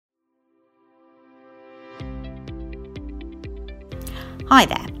Hi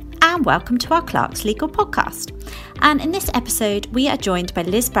there, and welcome to our Clarks Legal podcast. And in this episode, we are joined by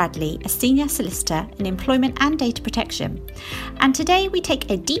Liz Bradley, a senior solicitor in employment and data protection. And today we take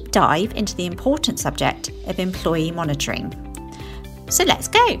a deep dive into the important subject of employee monitoring. So let's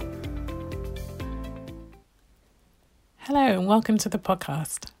go. Hello and welcome to the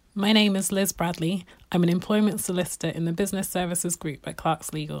podcast. My name is Liz Bradley. I'm an employment solicitor in the Business Services Group at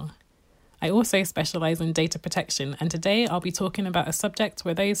Clarks Legal. I also specialise in data protection, and today I'll be talking about a subject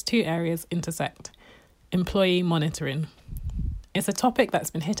where those two areas intersect: employee monitoring. It's a topic that's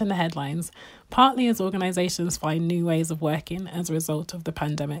been hitting the headlines, partly as organisations find new ways of working as a result of the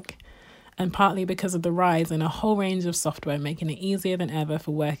pandemic, and partly because of the rise in a whole range of software making it easier than ever for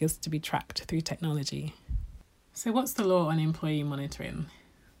workers to be tracked through technology. So what's the law on employee monitoring?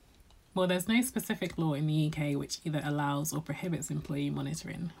 Well, there's no specific law in the UK which either allows or prohibits employee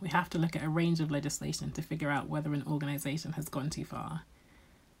monitoring. We have to look at a range of legislation to figure out whether an organisation has gone too far.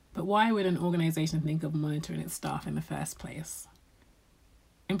 But why would an organisation think of monitoring its staff in the first place?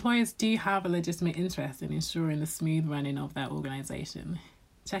 Employers do have a legitimate interest in ensuring the smooth running of their organisation.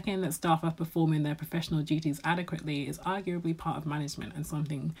 Checking that staff are performing their professional duties adequately is arguably part of management and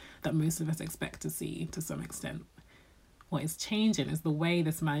something that most of us expect to see to some extent. What is changing is the way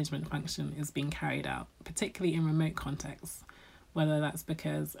this management function is being carried out, particularly in remote contexts, whether that's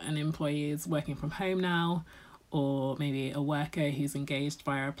because an employee is working from home now, or maybe a worker who's engaged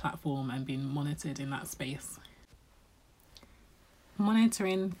via a platform and being monitored in that space.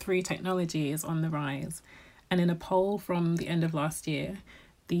 Monitoring through technology is on the rise, and in a poll from the end of last year,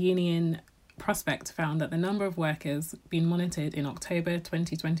 the union Prospect found that the number of workers being monitored in October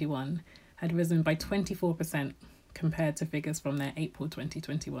 2021 had risen by 24%, compared to figures from their April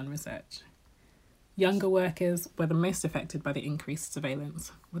 2021 research. Younger workers were the most affected by the increased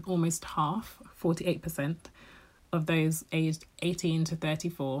surveillance, with almost half, 48%, of those aged 18 to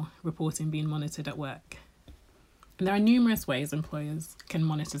 34 reporting being monitored at work. And there are numerous ways employers can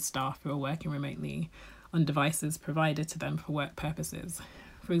monitor staff who are working remotely on devices provided to them for work purposes.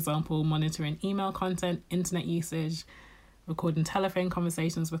 For example, monitoring email content, internet usage, recording telephone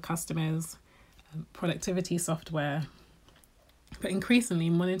conversations with customers, productivity software. But increasingly,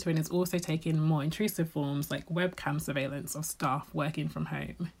 monitoring is also taking more intrusive forms like webcam surveillance of staff working from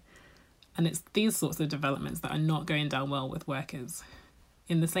home. And it's these sorts of developments that are not going down well with workers.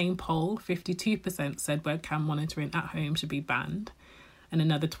 In the same poll, 52% said webcam monitoring at home should be banned, and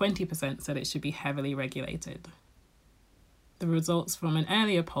another 20% said it should be heavily regulated. The results from an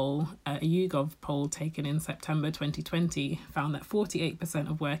earlier poll, a YouGov poll taken in September 2020, found that 48%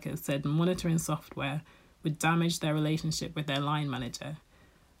 of workers said monitoring software would damage their relationship with their line manager,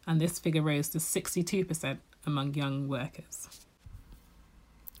 and this figure rose to 62% among young workers.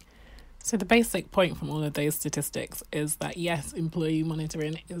 So the basic point from all of those statistics is that yes, employee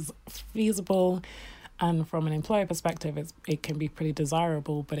monitoring is feasible, and from an employer perspective, it can be pretty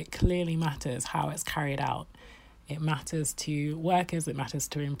desirable, but it clearly matters how it's carried out. It matters to workers, it matters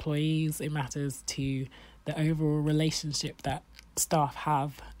to employees, it matters to the overall relationship that staff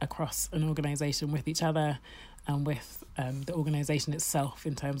have across an organisation with each other and with the organisation itself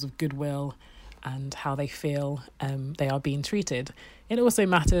in terms of goodwill and how they feel they are being treated. It also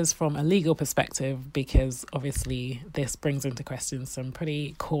matters from a legal perspective because obviously this brings into question some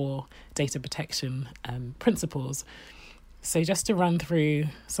pretty core data protection principles. So just to run through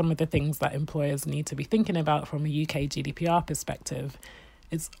some of the things that employers need to be thinking about from a UK GDPR perspective,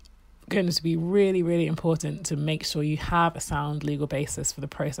 it's going to be really, really important to make sure you have a sound legal basis for the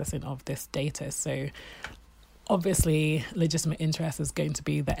processing of this data. So obviously, legitimate interest is going to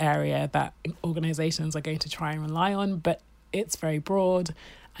be the area that organisations are going to try and rely on, but it's very broad,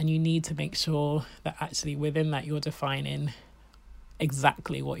 and you need to make sure that actually within that you're defining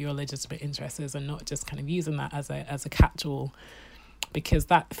exactly what your legitimate interest is and not just kind of using that as a catch-all, because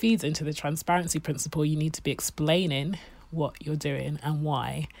that feeds into the transparency principle. You need to be explaining what you're doing and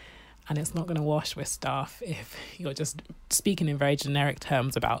why, and it's not going to wash with staff if you're just speaking in very generic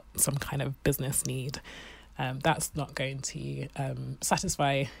terms about some kind of business need. That's not going to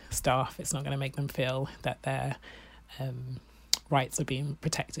satisfy staff. It's not going to make them feel that their rights are being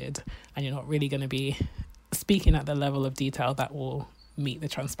protected, and you're not really going to be speaking at the level of detail that will meet the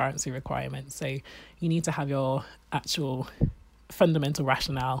transparency requirements. So you need to have your actual fundamental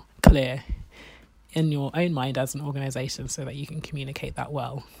rationale clear in your own mind as an organisation so that you can communicate that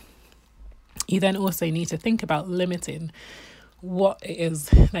well. You then also need to think about limiting what it is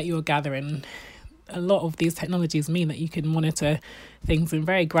that you're gathering a lot of these technologies mean that you can monitor things in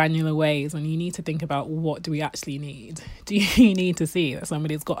very granular ways, and you need to think about, what do we actually need? Do you need to see that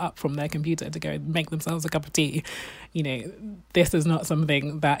somebody's got up from their computer to go make themselves a cup of tea? This is not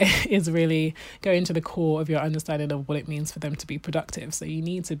something that is really going to the core of your understanding of what it means for them to be productive. So you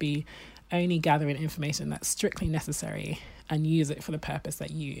need to be only gathering information that's strictly necessary and use it for the purpose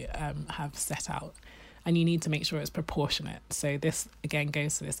that you have set out. And you need to make sure it's proportionate. So this, again,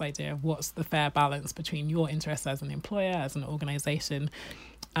 goes to this idea of what's the fair balance between your interests as an employer, as an organisation,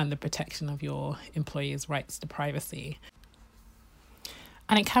 and the protection of your employees' rights to privacy.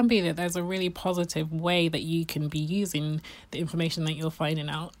 And it can be that there's a really positive way that you can be using the information that you're finding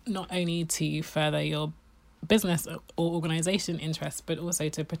out, not only to further your business or organisation interests, but also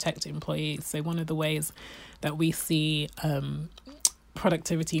to protect employees. So one of the ways that we see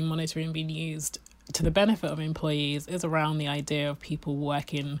productivity monitoring being used to the benefit of employees is around the idea of people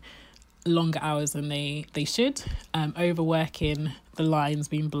working longer hours than they should, overworking, the lines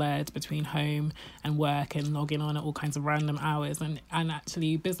being blurred between home and work, and logging on at all kinds of random hours, and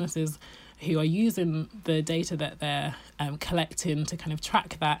actually businesses who are using the data that they're collecting to kind of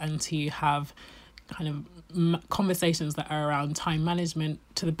track that and to have kind of conversations that are around time management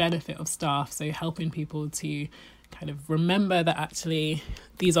to the benefit of staff. So helping people to kind of remember that actually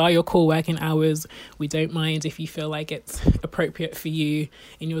these are your core working hours. We don't mind if you feel like it's appropriate for you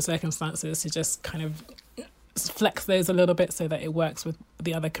in your circumstances to just kind of flex those a little bit so that it works with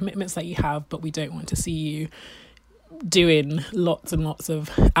the other commitments that you have, but we don't want to see you doing lots and lots of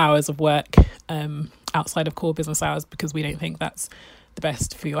hours of work outside of core business hours, because we don't think that's the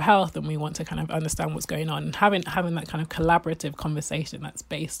best for your health, and we want to kind of understand what's going on. And having that kind of collaborative conversation that's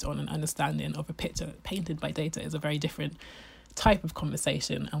based on an understanding of a picture painted by data is a very different type of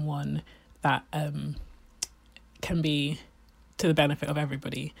conversation, and one that can be to the benefit of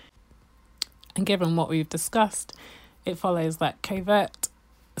everybody. And given what we've discussed, it follows that covert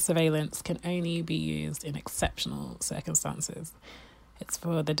surveillance can only be used in exceptional circumstances. It's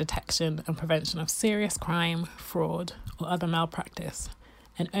for the detection and prevention of serious crime, fraud, or other malpractice,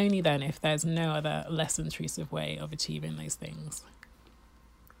 and only then if there's no other less intrusive way of achieving those things.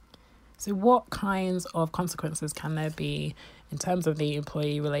 So what kinds of consequences can there be in terms of the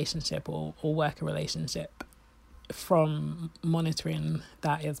employee relationship or worker relationship from monitoring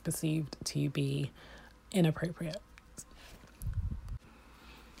that is perceived to be inappropriate?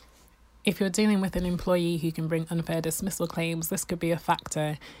 If you're dealing with an employee who can bring unfair dismissal claims, this could be a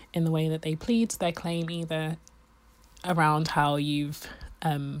factor in the way that they plead their claim, either around how you've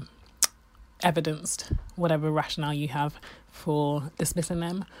evidenced whatever rationale you have for dismissing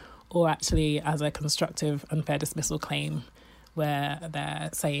them, or actually as a constructive unfair dismissal claim where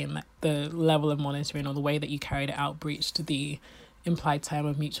they're saying that the level of monitoring or the way that you carried it out breached the implied term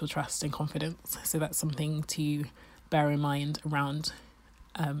of mutual trust and confidence. So that's something to bear in mind around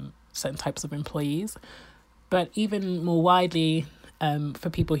certain types of employees. But even more widely, for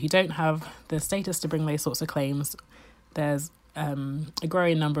people who don't have the status to bring those sorts of claims, there's a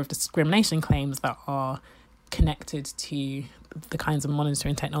growing number of discrimination claims that are connected to the kinds of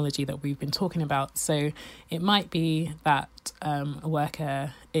monitoring technology that we've been talking about. So it might be that a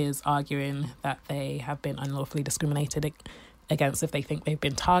worker is arguing that they have been unlawfully discriminated against if they think they've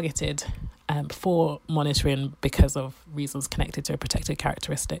been targeted for monitoring because of reasons connected to a protected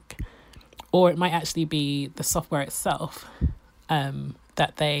characteristic. Or it might actually be the software itself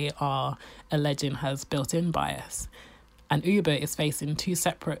that they are alleging has built-in bias. And Uber is facing 2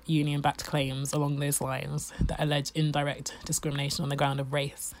 separate union-backed claims along those lines that allege indirect discrimination on the ground of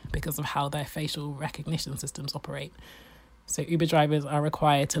race because of how their facial recognition systems operate. So Uber drivers are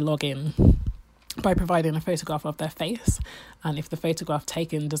required to log in by providing a photograph of their face, and if the photograph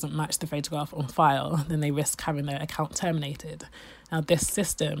taken doesn't match the photograph on file, then they risk having their account terminated. Now, this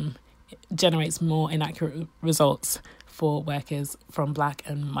system generates more inaccurate results for workers from Black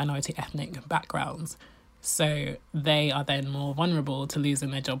and minority ethnic backgrounds, so they are then more vulnerable to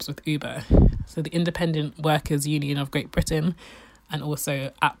losing their jobs with Uber. So the Independent Workers Union of Great Britain and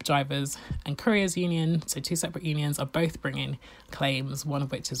also App Drivers and Couriers Union, so 2 separate unions, are both bringing claims, one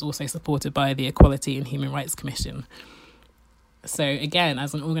of which is also supported by the Equality and Human Rights Commission. So again,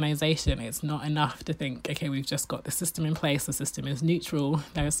 as an organisation, it's not enough to think, okay, we've just got the system in place, the system is neutral.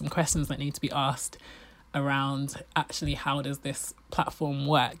 There are some questions that need to be asked around actually how does this platform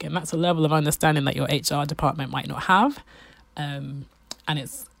work? And that's a level of understanding that your HR department might not have. And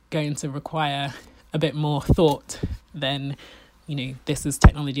it's going to require a bit more thought than, this is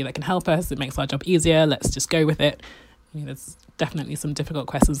technology that can help us, it makes our job easier, let's just go with it. There's definitely some difficult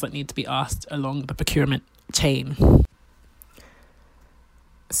questions that need to be asked along the procurement chain.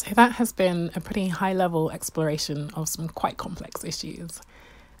 So that has been a pretty high-level exploration of some quite complex issues.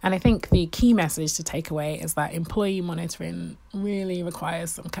 And I think the key message to take away is that employee monitoring really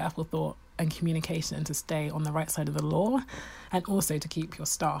requires some careful thought and communication to stay on the right side of the law, and also to keep your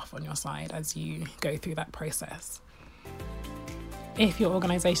staff on your side as you go through that process. If your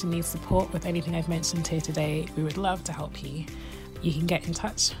organisation needs support with anything I've mentioned here today, we would love to help you. You can get in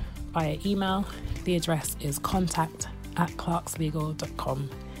touch via email. The address is contact@clarkslegal.com,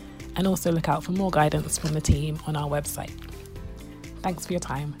 and also look out for more guidance from the team on our website. Thanks for your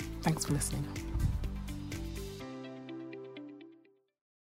time. Thanks for listening.